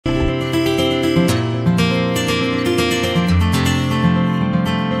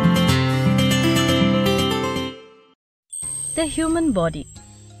the human body.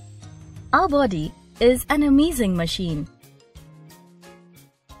 Our body is an amazing machine.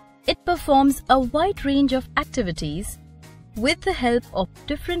 It performs a wide range of activities with the help of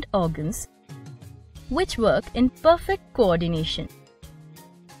different organs which work in perfect coordination.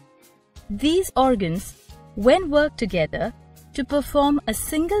 These organs, when work together to perform a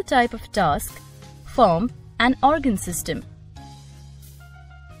single type of task, form an organ system.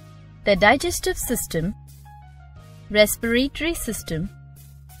 The digestive system, respiratory system,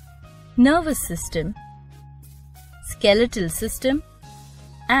 nervous system, skeletal system,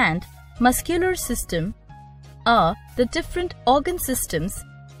 and muscular system are the different organ systems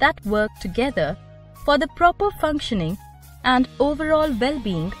that work together for the proper functioning and overall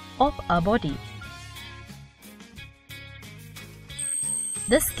well-being of our body.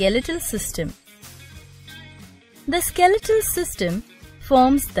 The skeletal system. The skeletal system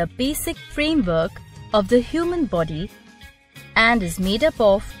forms the basic framework of the human body and is made up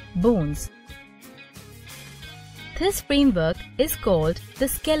of bones. This framework is called the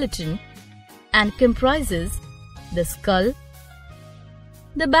skeleton and comprises the skull,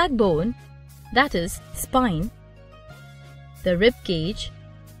 the backbone, that is spine, the rib cage,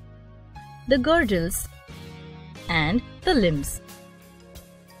 the girdles, and the limbs.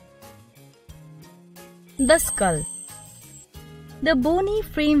 The skull. The bony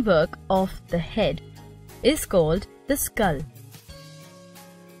framework of the head is called the skull.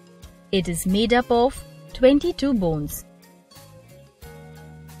 It is made up of 22 bones.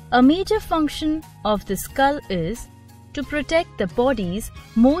 A major function of the skull is to protect the body's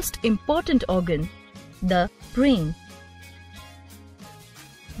most important organ, the brain.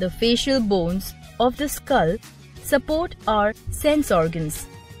 The facial bones of the skull support our sense organs: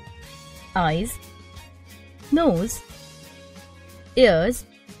 eyes, nose, ears,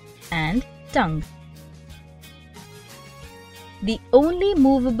 and tongue. The only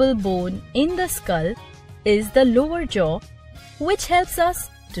movable bone in the skull is the lower jaw, which helps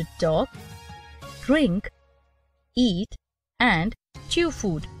us to talk, drink, eat, and chew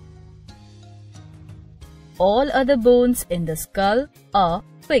food. All other bones in the skull are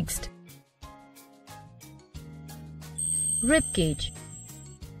fixed. Rib cage.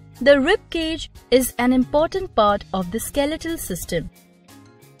 The rib cage is an important part of the skeletal system.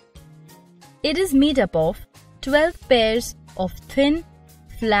 It is made up of 12 pairs of thin,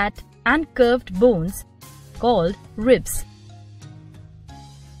 flat, and curved bones called ribs.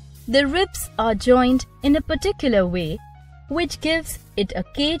 The ribs are joined in a particular way, which gives it a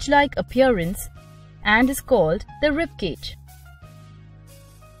cage-like appearance and is called the rib cage.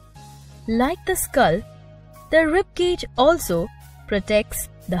 Like the skull, the rib cage also protects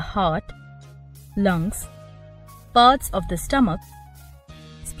the heart, lungs, parts of the stomach,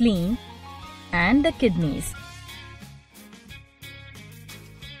 spleen, and the kidneys.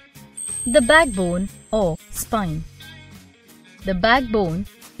 The backbone or spine. The backbone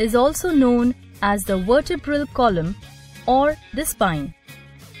is also known as the vertebral column or the spine.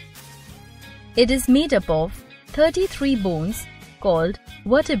 It is made up of 33 bones called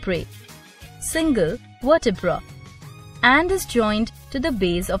vertebrae, single vertebra, and is joined to the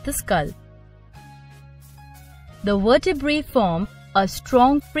base of the skull. The vertebrae form a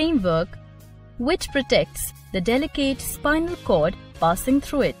strong framework which protects the delicate spinal cord passing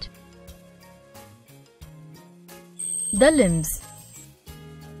through it. The limbs.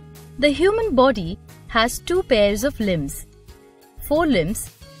 The human body has two pairs of limbs: forelimbs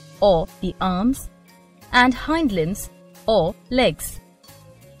or the arms and hind limbs or legs.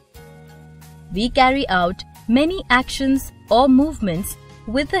 We carry out many actions or movements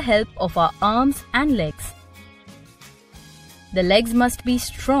with the help of our arms and legs. The legs must be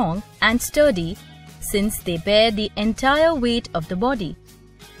strong and sturdy since they bear the entire weight of the body.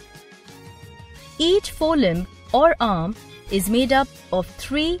 Each forelimb or arm is made up of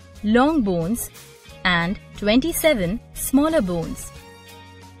 3 long bones and 27 smaller bones.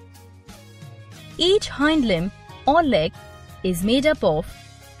 Each hind limb or leg is made up of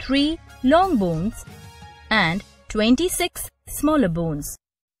 3 long bones and 26 smaller bones.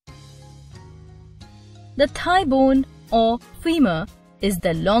 The thigh bone or femur is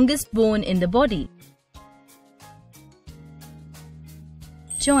the longest bone in the body.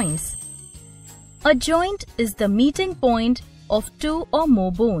 Joints. A joint is the meeting point of 2 or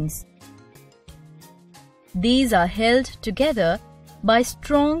more bones. These are held together by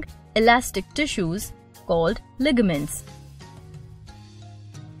strong elastic tissues called ligaments.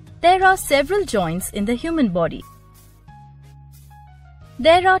 There are several joints in the human body.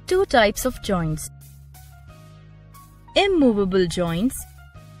 There are 2 types of joints: immovable joints,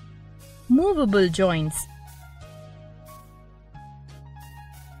 movable joints.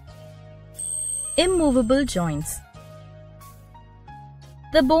 immovable joints.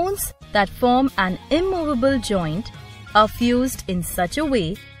 The bones that form an immovable joint are fused in such a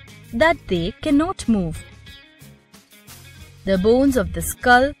way that they cannot move. The bones of the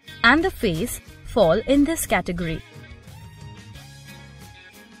skull and the face fall in this category.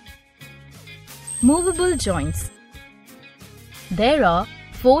 Movable joints. There are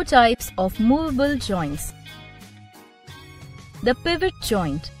 4 types of movable joints. The pivot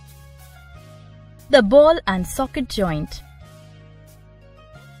joint, the ball and socket joint,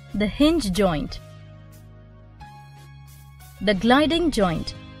 the hinge joint, the gliding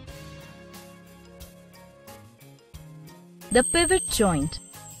joint. The pivot joint.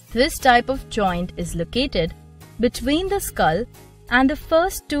 This type of joint is located between the skull and the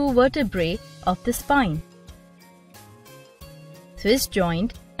first 2 vertebrae of the spine. This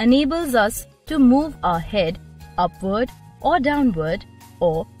joint enables us to move our head upward or downward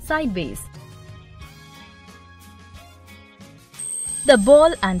or sideways. The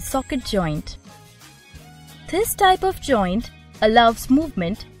ball and socket joint. This type of joint allows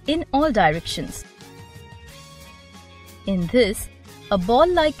movement in all directions. In this, a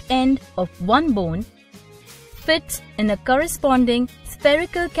ball-like end of one bone fits in a corresponding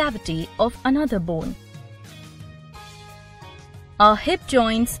spherical cavity of another bone. Our hip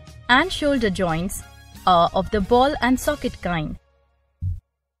joints and shoulder joints are of the ball and socket kind.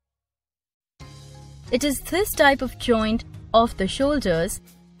 It is this type of joint of the shoulders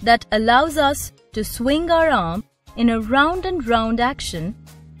that allows us to swing our arm in a round and round action,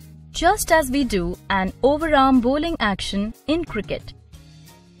 just as we do an overarm bowling action in cricket.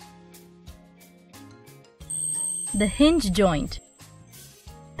 The hinge joint.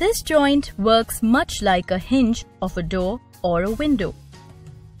 This joint works much like a hinge of a door or a window.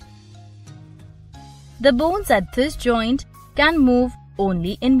 The bones at this joint can move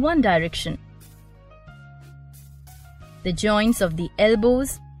only in one direction. The joints of the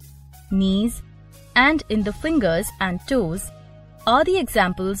elbows, knees, and in the fingers and toes are the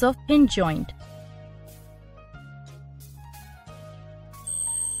examples of hinge joint.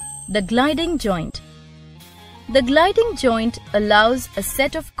 The gliding joint. The gliding joint allows a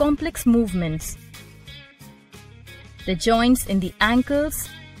set of complex movements. The joints in the ankles,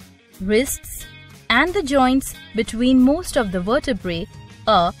 wrists, and the joints between most of the vertebrae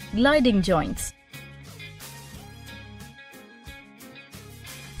are gliding joints.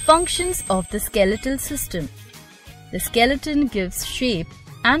 Functions of the skeletal system. The skeleton gives shape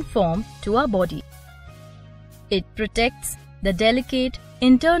and form to our body. It protects the delicate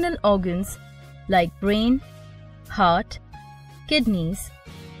internal organs like brain, heart, kidneys,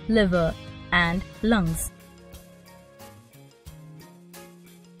 liver, and lungs.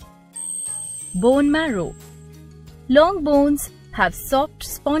 Bone marrow. Long bones have soft,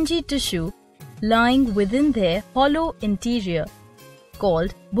 spongy tissue lying within their hollow interior,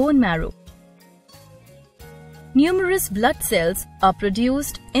 called bone marrow. Numerous blood cells are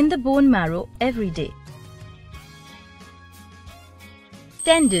produced in the bone marrow every day.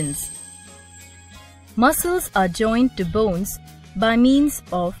 Tendons. Muscles are joined to bones by means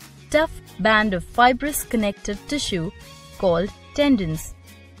of tough band of fibrous connective tissue called tendons.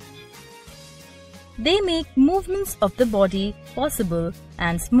 They make movements of the body possible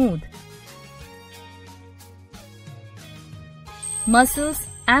and smooth. Muscles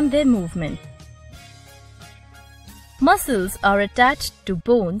and their movement. Muscles are attached to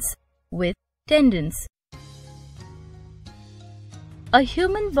bones with tendons. A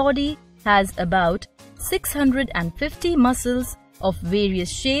human body has about 650 muscles of various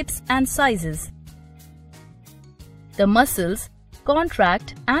shapes and sizes. The muscles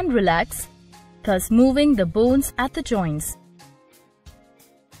contract and relax, thus moving the bones at the joints.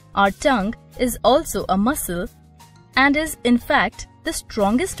 Our tongue is also a muscle and is in fact the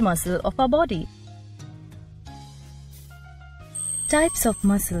strongest muscle of our body. Types of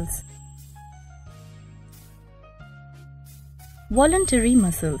muscles. Voluntary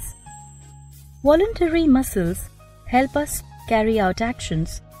muscles. Voluntary muscles help us carry out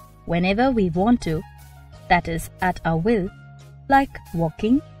actions whenever we want to, that is, at our will, like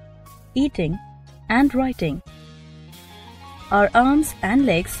walking, eating, and writing. Our arms and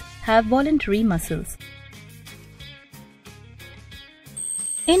legs have voluntary muscles.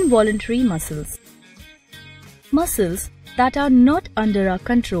 Involuntary muscles. Muscles that are not under our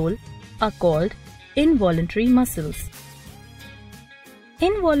control are called involuntary muscles.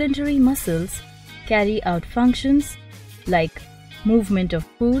 Involuntary muscles carry out functions like movement of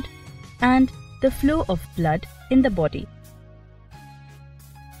food and the flow of blood in the body.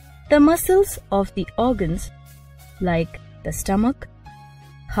 The muscles of the organs like the stomach,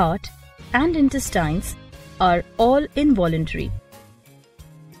 heart, and intestines are all involuntary.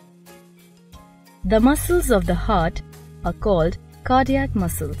 The muscles of the heart are called cardiac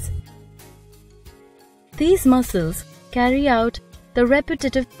muscles. These muscles carry out the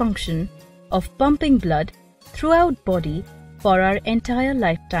repetitive function of pumping blood throughout body for our entire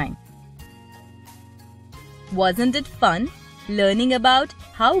lifetime. Wasn't it fun learning about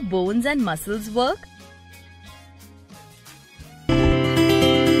how bones and muscles work?